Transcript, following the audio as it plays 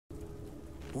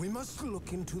We must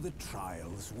look into the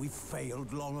trials we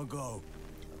failed long ago.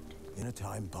 In a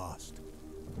time past,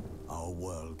 our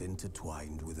world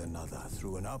intertwined with another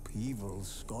through an upheaval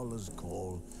scholars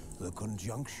call the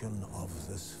conjunction of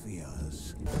the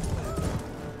spheres.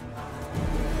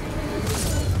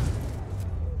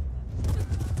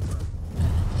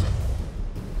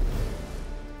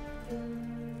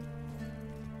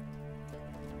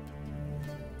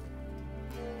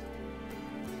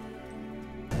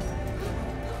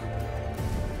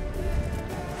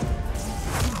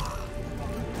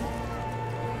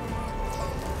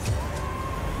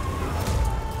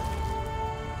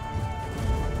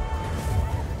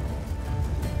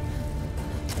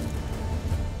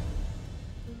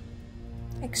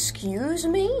 Excuse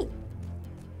me?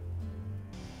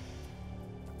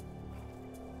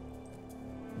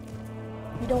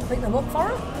 You don't pick them up for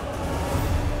her?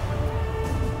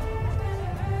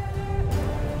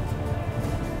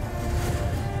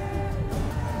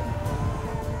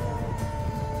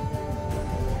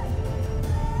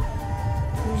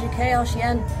 Use your chaos,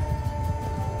 Yen.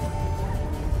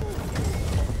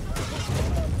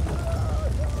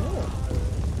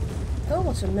 Oh,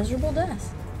 what a miserable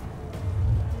death.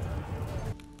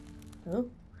 Oh,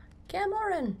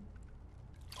 Cameron!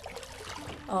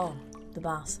 Oh, the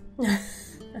bath.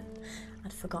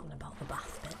 I'd forgotten about the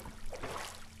bath bit.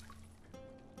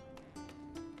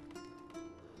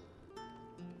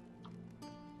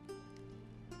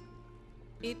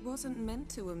 It wasn't meant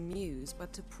to amuse,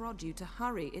 but to prod you to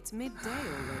hurry. It's midday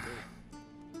already.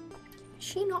 Is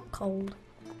she not cold?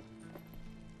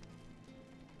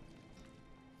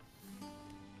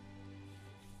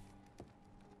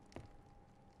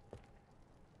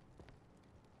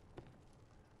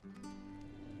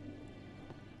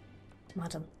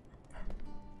 Madam.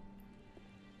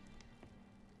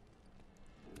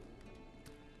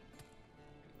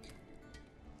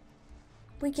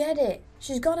 We get it.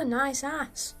 She's got a nice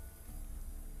ass.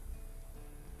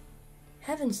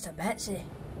 Heavens to Betsy.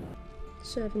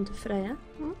 Servant to Freya.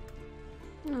 Hmm?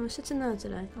 No, we're sitting there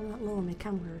today. I'll let lower my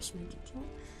camera a smidge.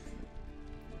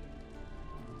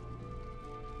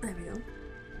 There we go.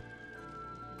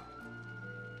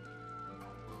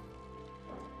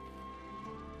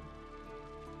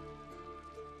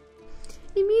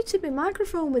 He muted my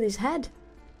microphone with his head.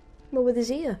 Well, with his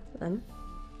ear, then.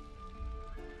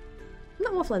 I'm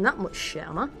not waffling that much shit,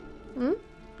 am I? Hmm?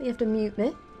 You have to mute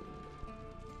me.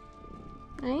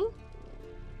 Eh?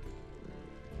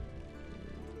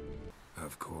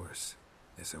 Of course.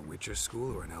 Is a Witcher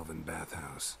school or an elven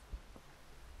bathhouse?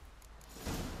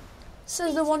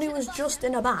 Says the one who was just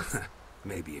in a bath.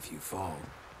 Maybe if you fall.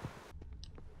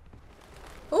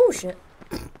 Oh, shit.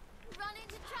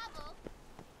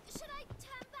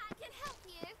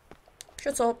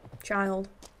 Shut up, child.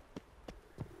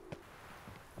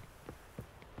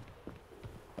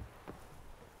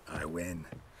 I win.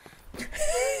 Your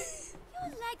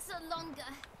legs are longer.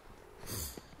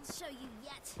 I'll show you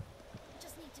yet.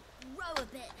 Just need to grow a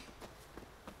bit.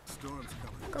 Storm's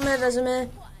coming. Come here, Vesemir.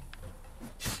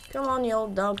 Come on, you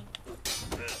old dog.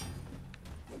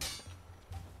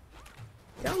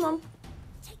 Come on.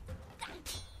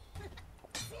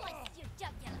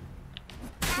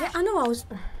 Yeah, I know,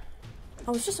 I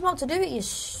was just about to do it, you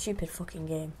stupid fucking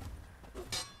game.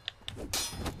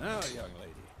 Now, young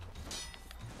lady.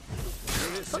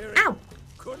 Ow!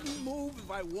 Couldn't move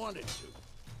if I wanted to.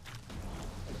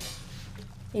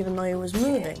 Even though he was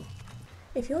moving.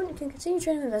 If you want, you can continue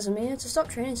training with Vesemir. To stop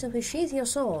training, simply sheath your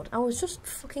sword. I was just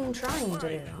fucking trying to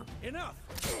do that. Enough!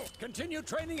 Continue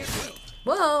training at will.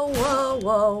 Whoa, whoa,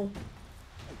 whoa.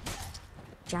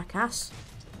 Jackass.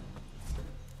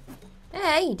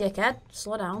 Hey, dickhead.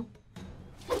 Slow down.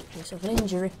 Get yourself an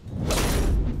injury.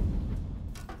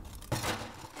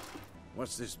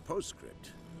 What's this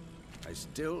postscript? I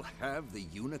still have the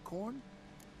unicorn?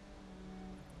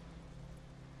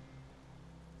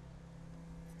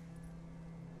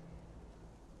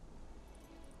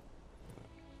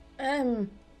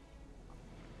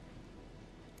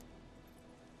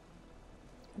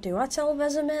 Do I tell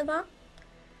Vesemir that?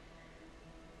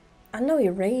 I know he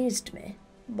raised me,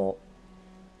 but...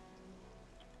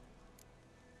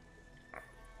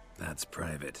 That's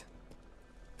private.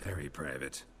 Very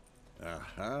private.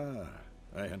 Aha,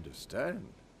 I understand.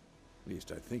 At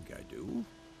least I think I do.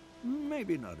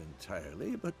 Maybe not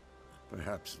entirely, but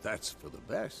perhaps that's for the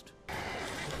best.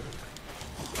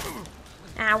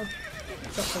 Ow.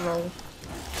 Got to roll.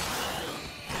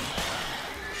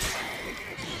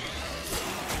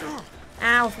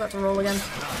 Ow, forgot to roll again.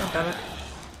 God damn it.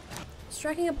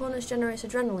 Striking opponents generates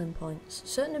adrenaline points.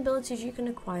 Certain abilities you can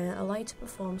acquire allow you to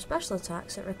perform special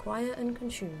attacks that require and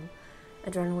consume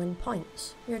adrenaline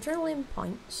points. Your adrenaline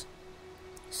points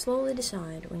slowly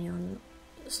decide when you're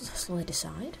slowly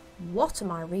decide? What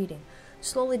am I reading?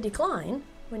 Slowly decline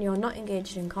when you're not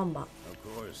engaged in combat.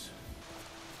 Of course.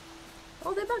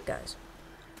 Oh, they're bad guys.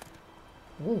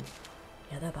 Ooh.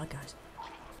 Yeah, they're bad guys.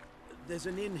 There's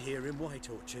an inn here in White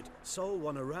Orchard. Sole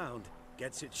one around.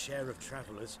 Gets its share of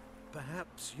travelers.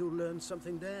 Perhaps you'll learn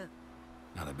something there?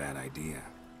 Not a bad idea.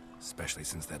 Especially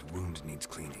since that wound needs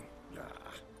cleaning.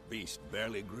 Ah, beast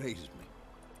barely grazed me.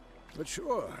 But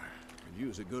sure, could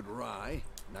use a good rye.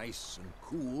 Nice and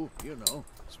cool, you know,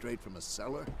 straight from a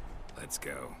cellar. Let's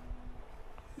go.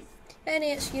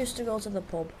 Any excuse to go to the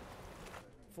pub.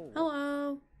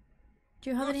 Hello. Do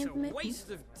you have any What a information? waste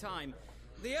of time.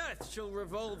 The Earth shall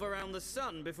revolve around the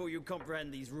sun before you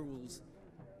comprehend these rules.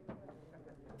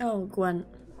 Oh, Gwen.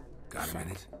 Got a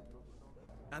minute?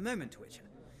 A moment, Witcher.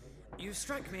 You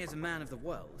strike me as a man of the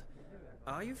world.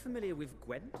 Are you familiar with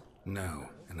Gwent? No,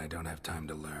 and I don't have time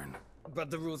to learn.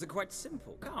 But the rules are quite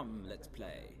simple. Come, let's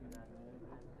play.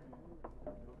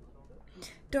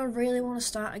 Don't really want to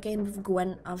start a game with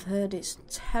Gwent. I've heard it's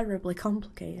terribly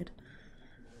complicated.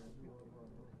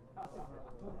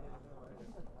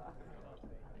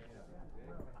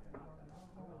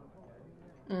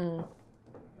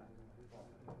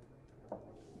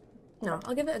 No,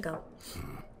 I'll give it a go.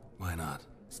 Why not?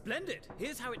 Splendid.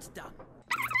 Here's how it's done.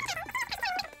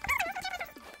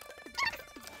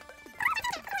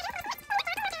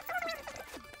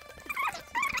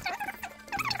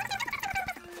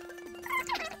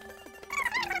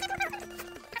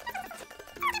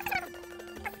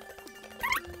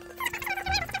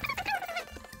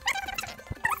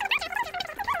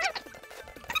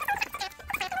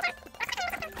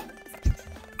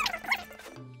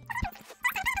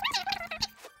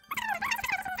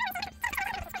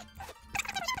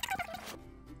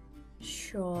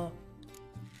 Sure.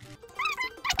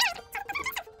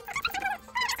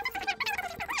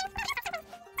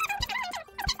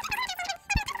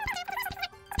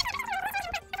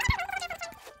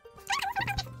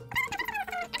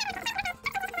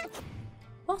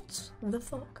 What the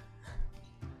fuck?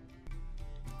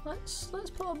 Let's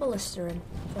put a ballista in.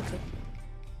 Fuck it.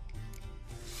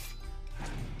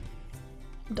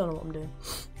 Don't know what I'm doing.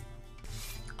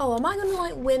 Oh, am I gonna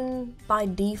like win by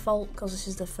default because this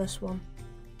is the first one?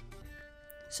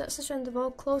 Sets the strength of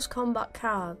all close combat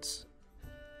cards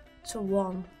to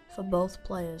 1 for both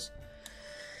players.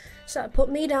 So that put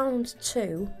me down to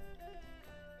 2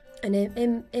 and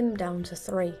him down to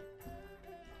 3.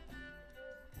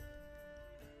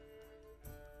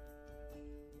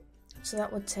 So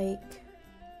that would take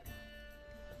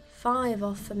 5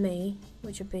 off for me,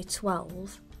 which would be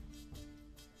 12.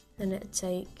 And it'd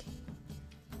take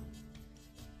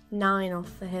 9 off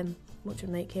for him, which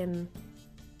would make him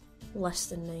less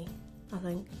than me, I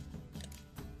think.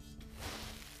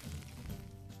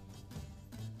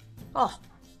 Oh,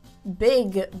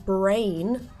 big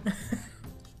brain.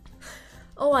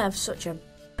 Oh, I have such a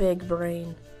big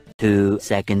brain. 2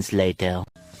 seconds later.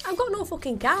 I've got no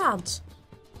fucking cards.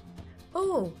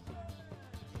 Oh.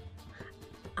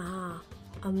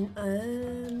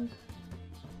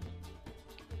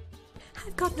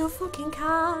 I've got no fucking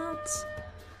cards.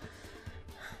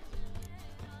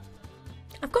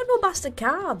 I've got no bastard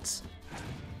cards.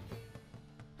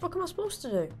 What am I supposed to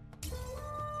do?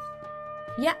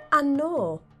 Yeah, I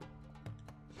know.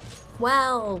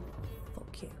 Well,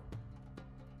 fuck you.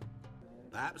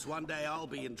 Perhaps one day I'll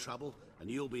be in trouble and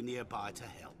you'll be nearby to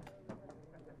help.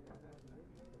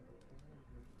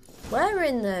 Where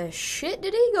in the shit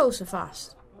did he go so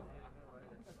fast?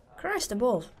 Christ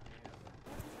above.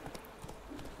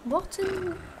 What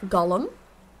in Gollum?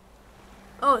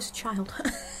 Oh, it's a child.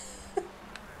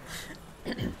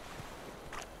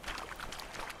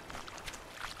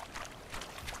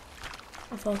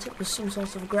 I thought it was some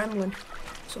sort of gremlin,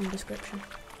 some description.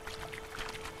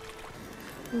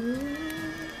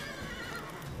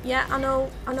 Yeah, I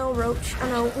know, Roach, I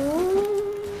know.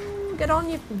 Ooh, get on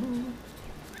you.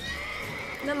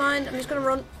 Never mind, I'm just gonna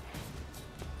run.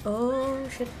 Oh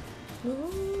shit.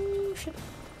 Oh shit.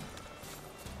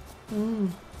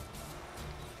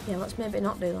 Yeah, let's maybe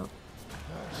not do that.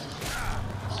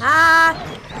 Ah!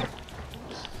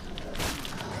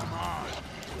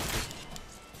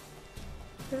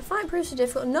 The fight proves so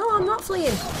difficult. No, I'm not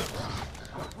fleeing.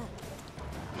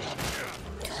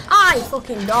 I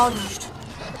fucking dodged.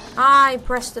 I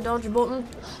pressed the dodge button.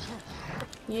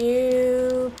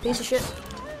 You piece of shit.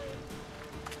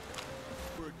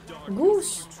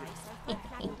 Goose.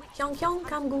 Hyong hyong,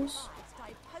 come goose.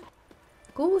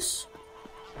 Goose.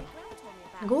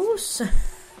 Goose.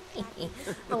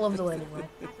 I love the way they were.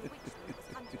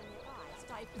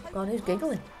 God, who's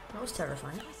giggling? That was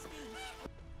terrifying.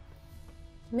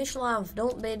 Mishlav,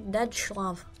 don't be dead,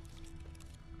 Shlav.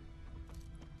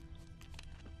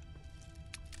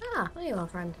 Ah, there you are,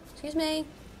 friend. Excuse me.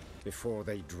 Before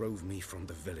they drove me from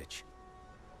the village.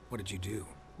 What did you do?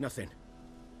 Nothing.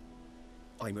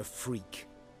 I'm a freak.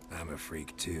 I'm a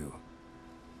freak too.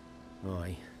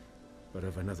 Aye, but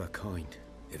of another kind.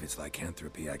 If it's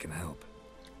lycanthropy, I can help.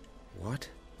 What?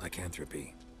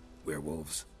 Lycanthropy.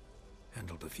 Werewolves.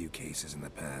 Handled a few cases in the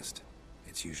past.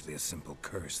 It's usually a simple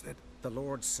curse that... The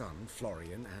Lord's son,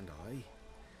 Florian, and I,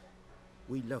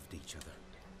 we loved each other.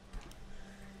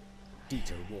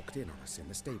 Dieter walked in on us in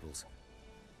the stables.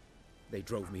 They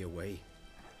drove me away.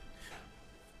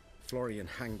 Florian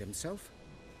hanged himself.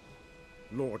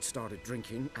 Lord started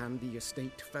drinking, and the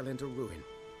estate fell into ruin.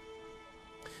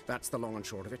 That's the long and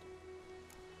short of it.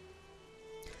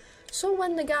 So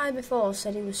when the guy before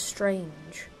said he was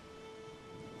strange,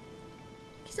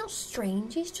 he's not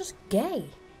strange, he's just gay.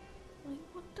 Like,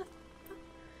 what the fuck?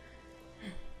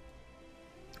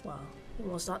 Well, it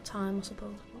was that time, I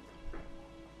suppose.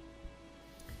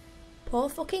 Poor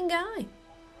fucking guy.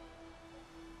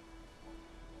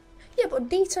 Yeah, but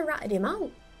Dieter ratted him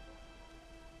out.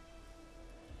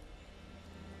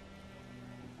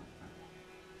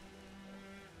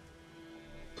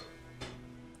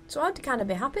 So I'd kind of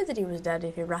be happy that he was dead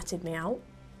if he ratted me out.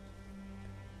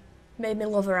 Made me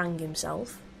lover hang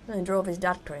himself, and then drove his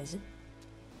dad crazy.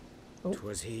 Oh.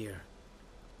 'Twas here.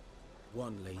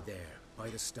 One lay there, by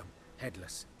the stump,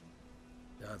 headless.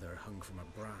 The other hung from a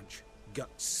branch,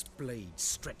 guts splayed,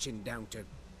 stretching down to...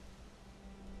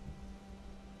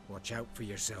 Watch out for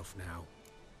yourself now.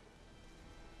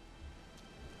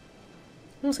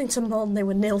 Nothing to mourn, they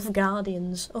were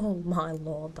Nilfgaardians. Oh my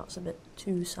lord, that's a bit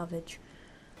too savage.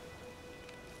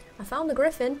 I found the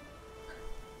griffin.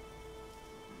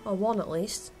 Or one at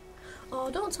least. Oh,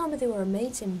 don't tell me they were a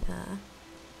mating pair.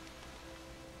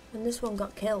 And this one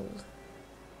got killed.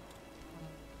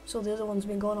 So the other one's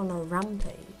been going on a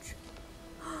rampage.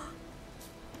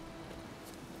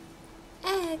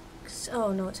 Eggs!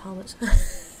 Oh no, it's helmets.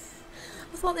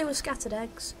 I thought they were scattered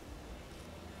eggs.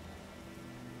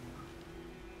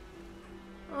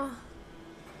 Oh.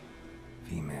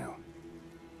 Female.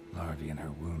 Larvae in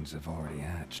her wounds have already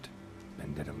hatched.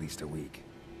 Been dead at least a week.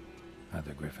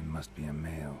 Other griffin must be a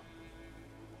male.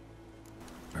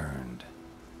 Burned.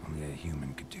 Only a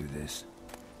human could do this.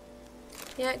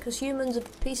 Yeah, because humans are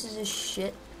pieces of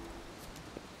shit.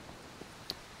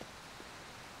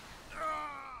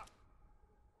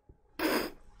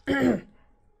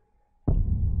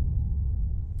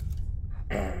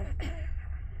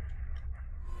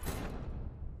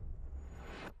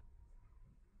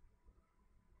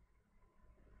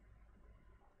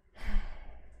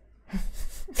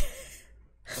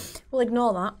 We'll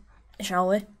ignore that, shall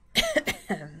we?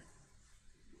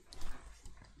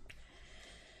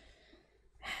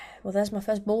 Well, there's my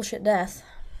first bullshit death.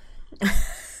 Right.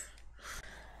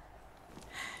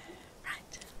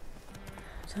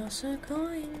 Toss a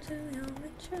coin to your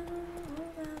richer, oh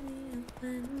valley of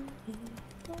plenty,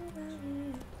 oh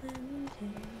valley of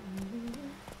plenty.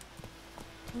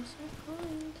 Toss a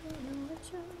coin to your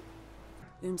richer.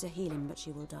 Wounds are healing, but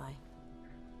she will die.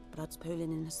 Blood's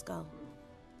pooling in her skull.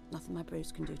 Nothing my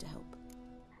brews can do to help.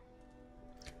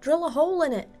 Drill a hole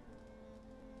in it.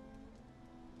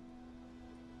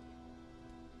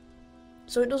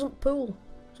 So it doesn't pool.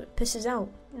 So it pisses out,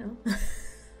 you know.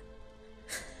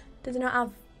 Do they not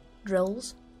have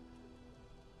drills?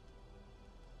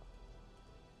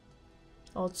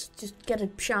 Or just get a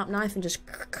sharp knife and just...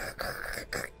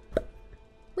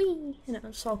 Whee! And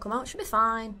it'll just all come out. Should be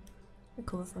fine.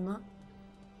 Recover from that.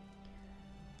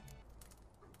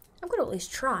 I've got to at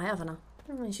least try, haven't I?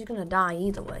 I mean, she's gonna die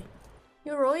either way.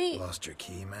 You're right. Lost your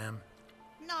key, ma'am?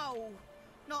 No,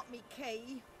 not me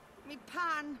key. Me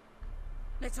pan.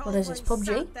 It's What is this, always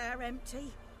PUBG? sat there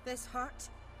empty. This hurt.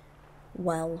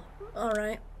 Well,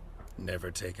 alright.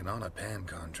 Never taken on a pan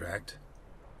contract.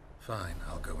 Fine,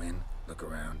 I'll go in, look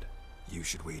around. You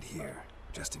should wait here,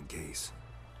 just in case.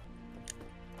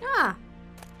 Ah!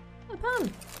 A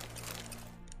pan.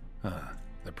 Ah,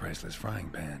 the priceless frying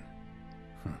pan.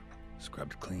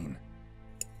 Scrubbed clean.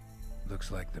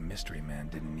 Looks like the mystery man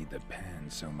didn't need the pan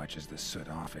so much as the soot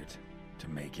off it to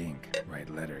make ink, write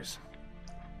letters.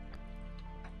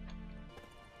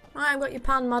 Right, I've got your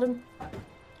pan, madam.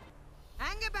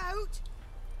 Hang about.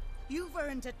 You've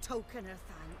earned a token of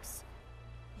thanks.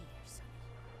 Here, sonny,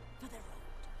 for the road.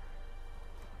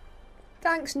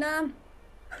 Thanks, Nam.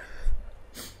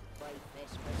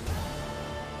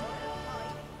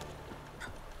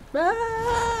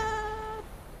 Ah!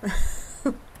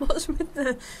 What's with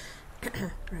the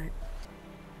Right.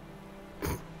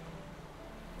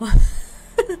 What?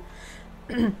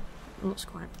 Looks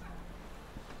quite.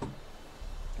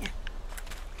 Yeah.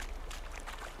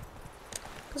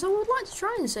 Because I would like to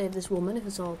try and save this woman if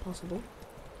it's all possible.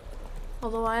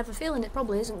 Although I have a feeling it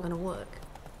probably isn't going to work.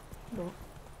 But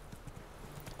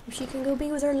if she can go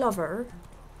be with her lover.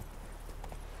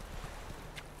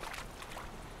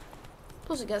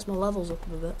 Plus it gets my levels up a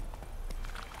bit.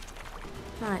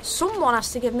 Right, someone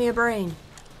has to give me a brain.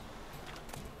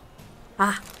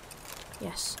 Ah.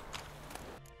 Yes.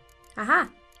 Aha.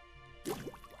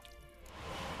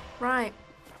 Right.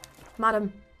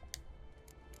 Madam.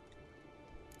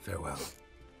 Farewell.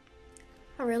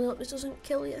 I really hope this doesn't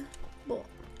kill you, but...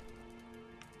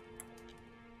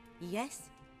 Yes?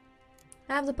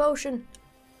 I have the potion.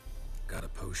 Got a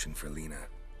potion for Lena.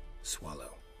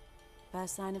 Swallow.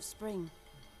 First sign of spring.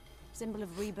 Symbol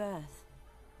of rebirth.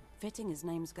 Fitting as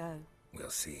names go. We'll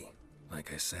see.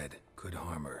 Like I said, could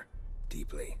harm her.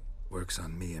 Deeply. Works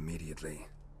on me immediately.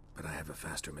 But I have a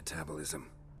faster metabolism.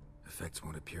 Effects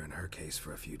won't appear in her case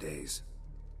for a few days.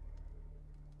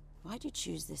 Why'd you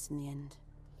choose this in the end?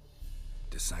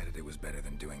 Decided it was better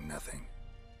than doing nothing.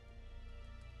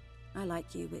 I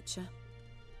like you, Witcher.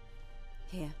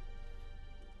 Here.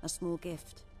 A small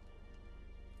gift.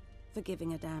 For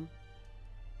giving a damn.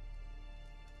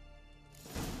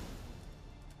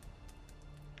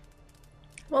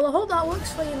 Well, I hope that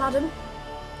works for you, madam.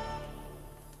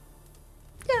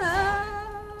 Yeah.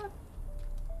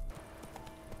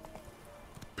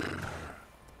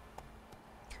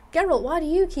 Geralt, why do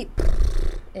you keep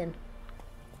in?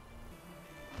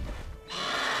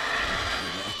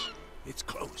 It's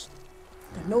closed.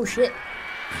 No shit.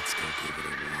 Let's go give it a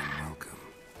warm welcome.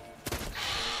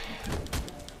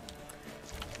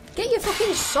 Get your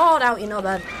fucking sword out, you know,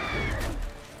 then.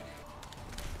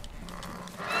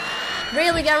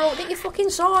 Really, Geralt, get your fucking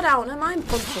sword out. Never mind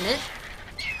punching it.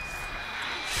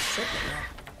 Shit.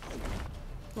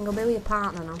 I'm gonna be with your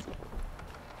partner now.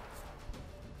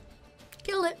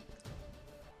 Kill it.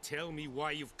 Tell me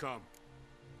why you've come.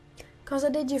 Cause I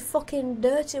did your fucking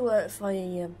dirty work for you,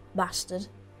 you bastard.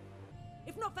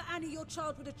 If not for Annie, your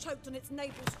child would have choked on its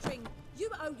navel string. You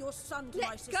owe your son to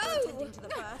my sister go! attending to the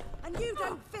birth, and you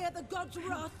don't fear the god's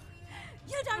wrath.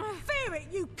 You don't fear it,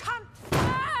 you cunt!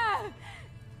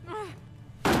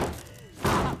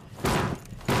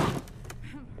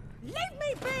 Leave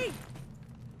me be!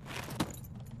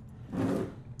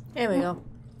 Here we go.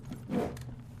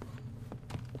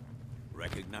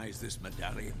 Recognize this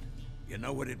medallion? You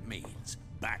know what it means.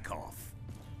 Back off.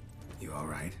 You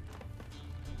alright?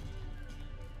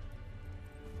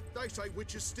 They say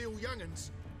witches steal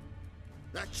young'uns.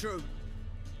 That true?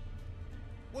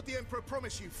 What the Emperor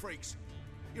promise you, freaks?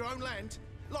 Your own land?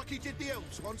 Like he did the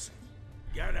elves once?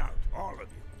 Get out, all of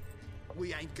you.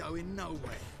 We ain't going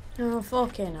nowhere. Oh,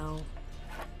 fucking hell.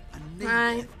 And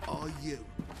Right. neither are you.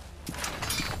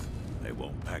 They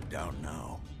won't back down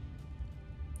now.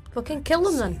 Fucking kill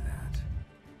them then.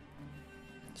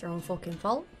 It's your own fucking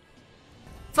fault.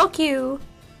 Fuck you.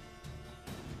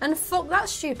 And fuck that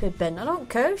stupid bin. I don't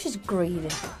care if she's greedy.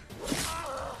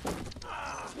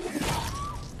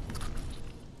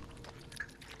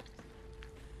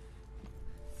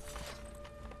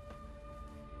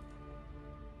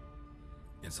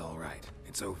 It's alright.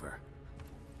 It's over.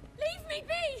 Leave me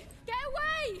be! Get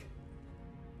away!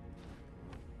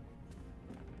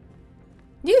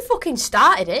 You fucking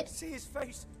started it. See his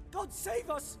face. God save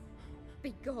us.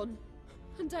 Be gone.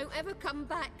 And don't ever come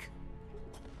back.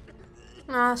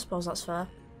 Nah, I suppose that's fair.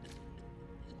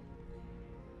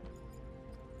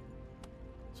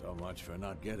 So much for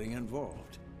not getting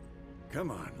involved.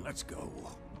 Come on, let's go.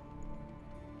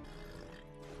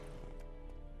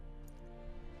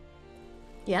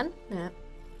 Yen? Yeah.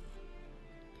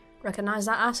 Recognise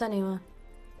that ass anyway.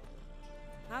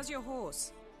 How's your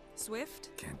horse? Swift?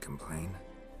 Can't complain.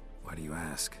 Why do you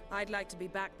ask? I'd like to be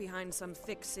back behind some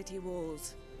thick city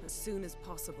walls as soon as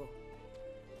possible.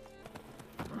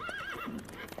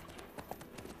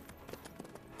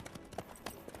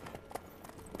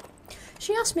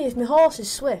 She asked me if my horse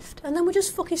is swift, and then we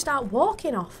just fucking start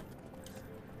walking off.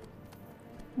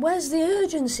 Where's the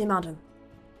urgency, madam?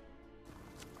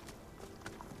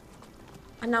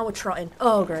 And now we're trotting.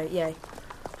 Oh, great, yay.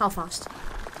 How fast?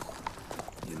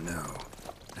 You know,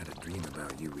 I had a dream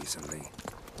about you recently.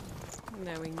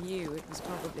 Knowing you, it was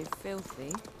probably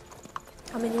filthy.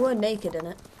 I mean, you were naked in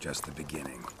it. Just the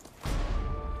beginning.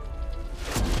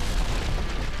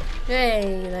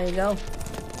 Hey, there you go.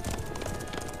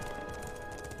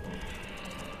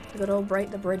 The good old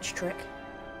break the bridge trick.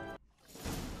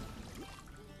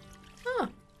 Ah.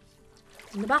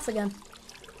 In the bath again.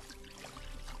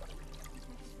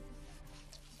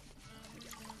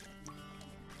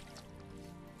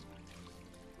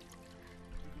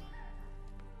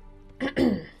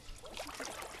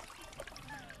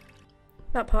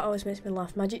 That part always makes me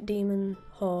laugh. Magic demon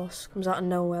horse comes out of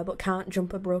nowhere but can't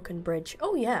jump a broken bridge.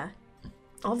 Oh yeah,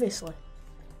 obviously.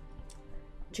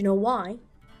 Do you know why?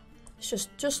 It's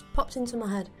just popped into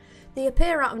my head. They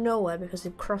appear out of nowhere because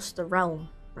they've crossed the realm,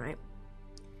 right?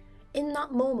 In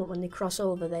that moment when they cross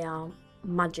over, they are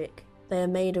magic. They are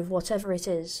made of whatever it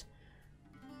is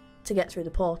to get through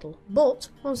the portal. But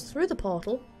once through the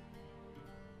portal,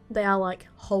 they are like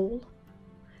whole.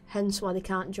 Hence why they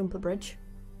can't jump a bridge,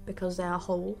 because they are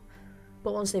whole.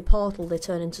 But once they portal, they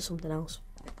turn into something else.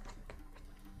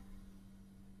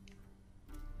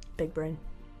 Big brain.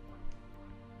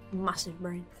 Massive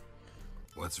brain.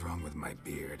 What's wrong with my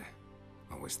beard?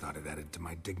 Always thought it added to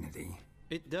my dignity.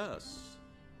 It does.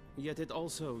 Yet it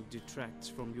also detracts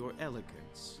from your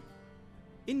elegance.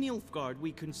 In Nilfgaard,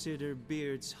 we consider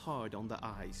beards hard on the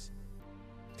eyes.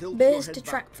 Beards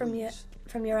detract from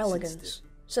your elegance.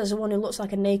 Says the one who looks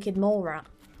like a naked mole rat.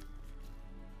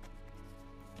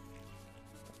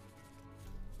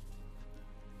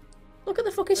 Look at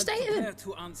the fucking state of him.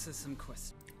 To answer some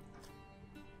questions.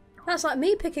 That's like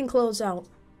me picking clothes out.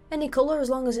 Any colour as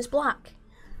long as it's black.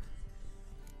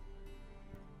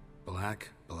 Black,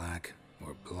 black,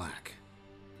 or black?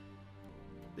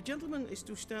 The gentleman is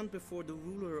to stand before the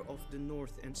ruler of the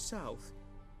North and South.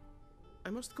 I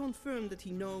must confirm that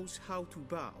he knows how to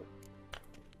bow.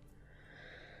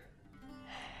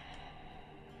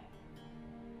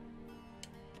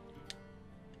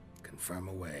 Confirm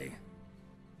away.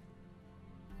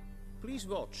 Please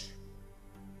watch.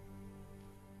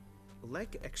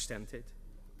 Leg extended,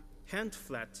 hand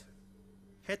flat,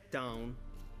 head down,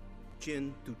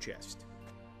 chin to chest.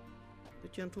 The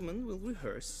gentleman will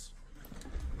rehearse.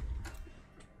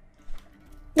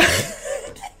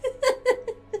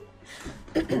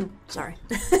 Sorry.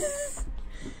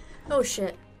 Oh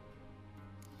shit.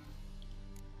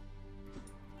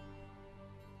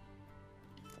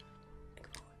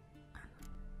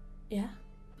 Yeah?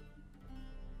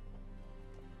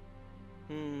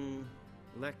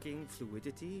 Lacking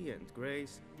fluidity and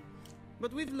grace.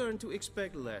 But we've learned to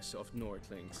expect less of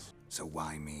Nordlings. So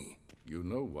why me? You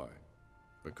know why.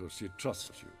 Because she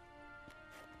trusts you.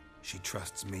 She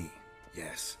trusts me,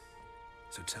 yes.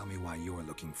 So tell me why you're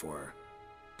looking for her.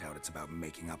 Doubt it's about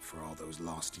making up for all those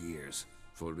lost years.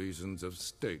 For reasons of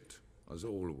state, as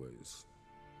always.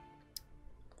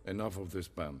 Enough of this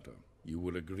banter. You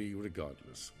will agree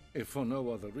regardless. If for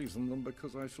no other reason than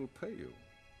because I shall pay you.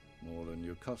 More than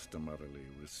you customarily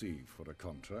receive for a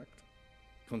contract.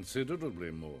 Considerably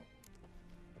more.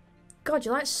 God,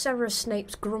 you're like Severus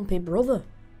Snape's grumpy brother.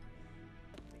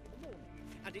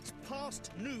 And it's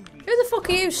past noon. Who the fuck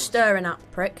are you staring at,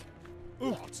 prick?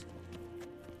 What?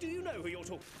 Do you know who you're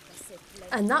talking?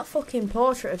 And that fucking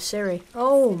portrait of Ciri.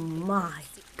 Oh my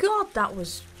god, that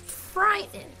was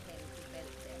frightening.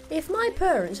 If my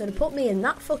parents had put me in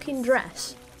that fucking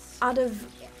dress, I'd have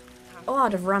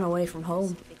ran away from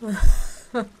home.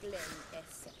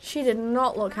 She did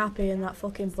not look happy in that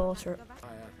fucking portrait.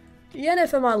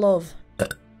 Yennefer, my love.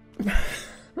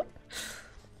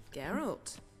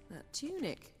 Geralt, that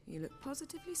tunic. You look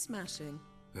positively smashing.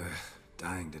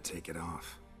 Dying to take it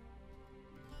off.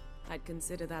 I'd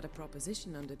consider that a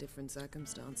proposition under different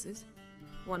circumstances.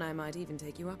 One I might even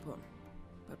take you up on.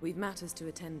 But we've matters to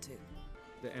attend to.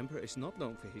 The Emperor is not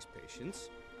known for his patience.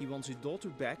 He wants his daughter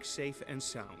back safe and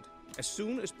sound. As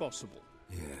soon as possible.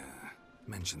 Yeah,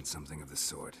 mentioned something of the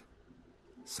sort.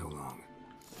 So long.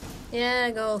 Yeah,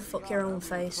 go fuck your own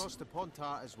face. Across the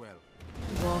Pontar as well.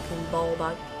 Walking ball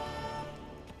bag.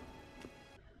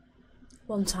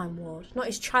 One-time ward. Not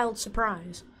his child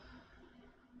surprise.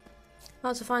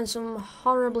 About to find some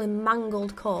horribly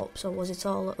mangled corpse, or was it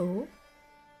all... Oh?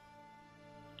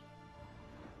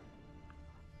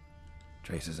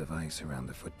 Traces of ice around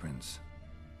the footprints.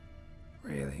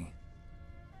 Really?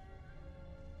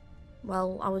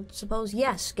 Well, I would suppose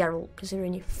yes, Geralt,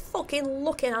 considering you're fucking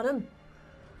looking at him.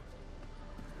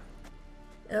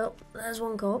 Oh, there's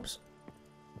one corpse.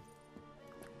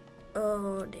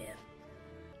 Oh dear.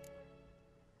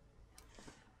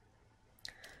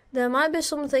 There might be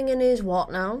something in his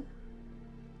what now?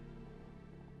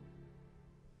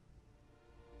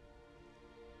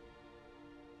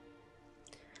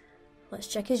 Let's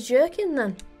check his jerkin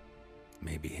then.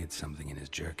 Maybe hid something in his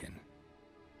jerkin.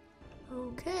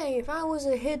 Okay, if I was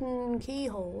a hidden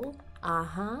keyhole...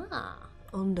 Aha!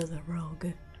 Under the rug.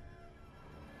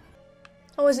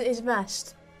 Oh, is it his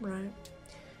vest? Right.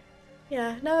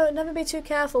 Yeah, no, never be too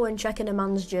careful when checking a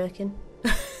man's jerkin.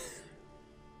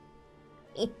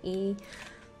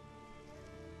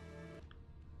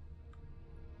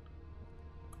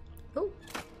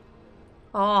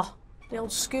 Oh, the old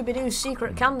Scooby-Doo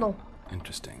secret candle.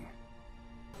 Interesting.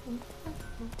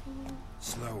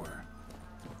 Slower.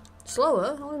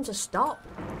 Slower? I want him to stop.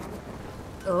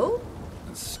 Oh?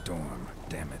 A storm,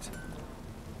 damn it.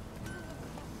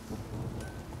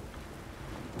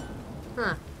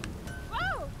 Huh.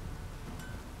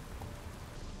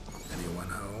 Anyone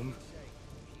home?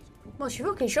 Well, she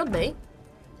fucking should be.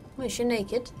 Well, is she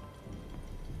naked?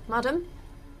 Madam?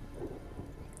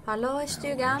 Hello,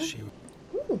 Stugan?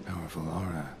 Powerful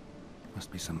aura.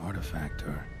 Must be some artifact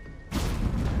or...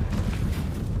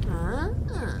 Ah.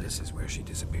 This is where she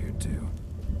disappeared to.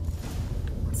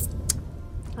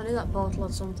 I knew that portal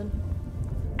had something.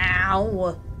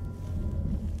 Ow!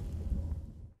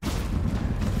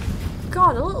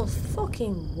 God, a little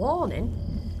fucking warning.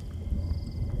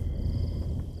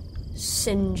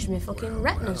 Singed me fucking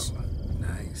retinas.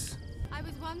 Nice. I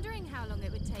was wondering how long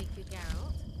it would take you,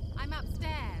 Geralt. I'm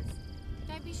upstairs.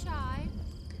 Don't be shy.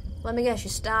 Let me guess, you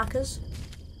starkers.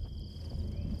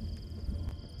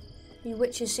 You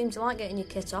witches seem to like getting your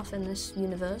kit off in this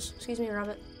universe. Excuse me,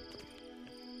 rabbit.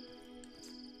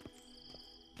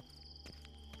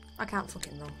 I can't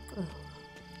fucking roll. Ugh.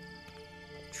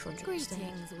 Trudge upstairs.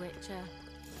 Greetings, Witcher.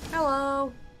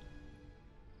 Hello.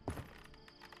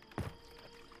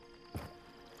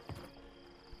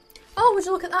 Oh, would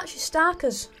you look at that? She's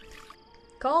starkers.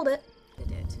 Called it.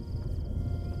 Did it.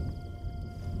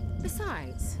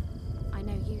 Besides, I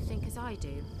know you think as I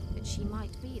do, that she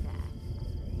might be there.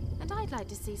 And I'd like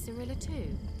to see Cirilla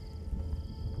too.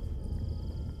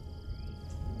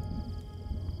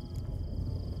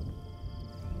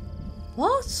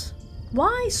 What?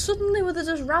 Why suddenly were there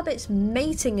just rabbits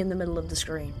mating in the middle of the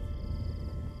screen?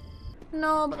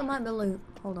 No, but there might be loot.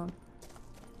 Hold on.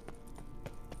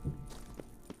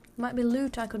 Might be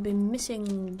loot I could be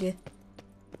missing.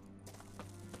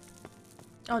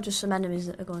 Oh, just some enemies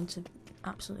that are going to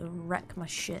absolutely wreck my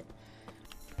shit.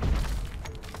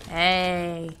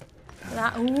 Hey.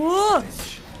 That. Whoa!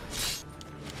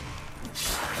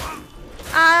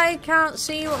 I can't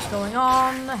see what's going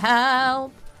on.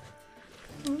 Help.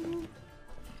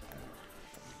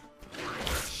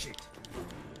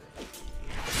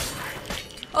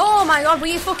 Oh my god, will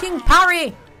you fucking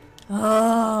parry?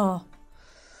 Oh.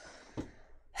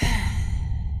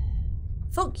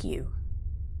 Fuck you.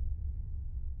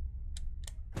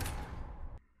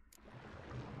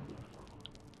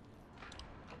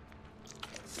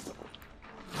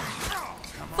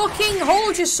 Fucking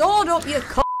hold your sword up, you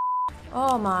c***.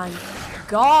 Oh my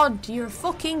god, you're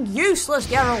fucking useless,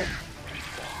 Geralt.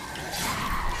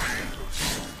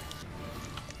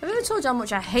 Have I ever told you how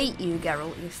much I hate you,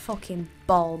 Geralt, you fucking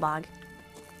ball bag?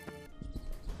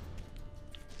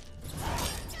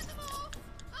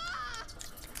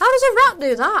 How does a rat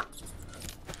do that?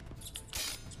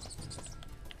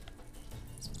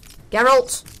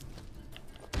 Geralt!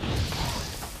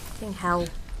 Fucking hell.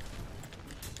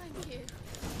 Thank you.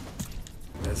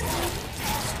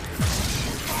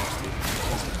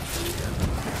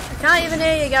 I can't even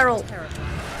hear you, Geralt.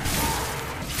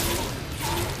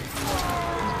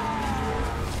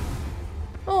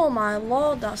 Oh my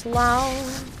lord, that's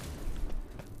loud.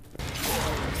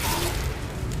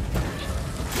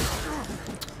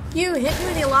 You hit me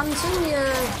with your lantern,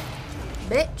 you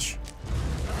bitch.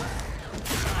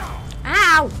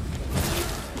 Ow!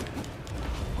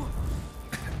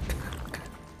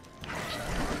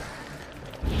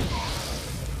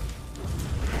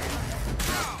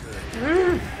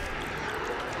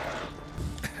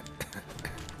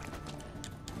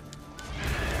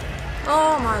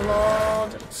 Oh my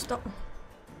lord, stop.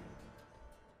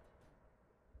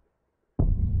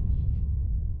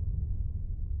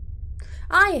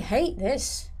 I hate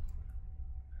this.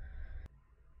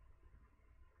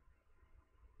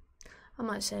 I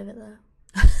might save it there.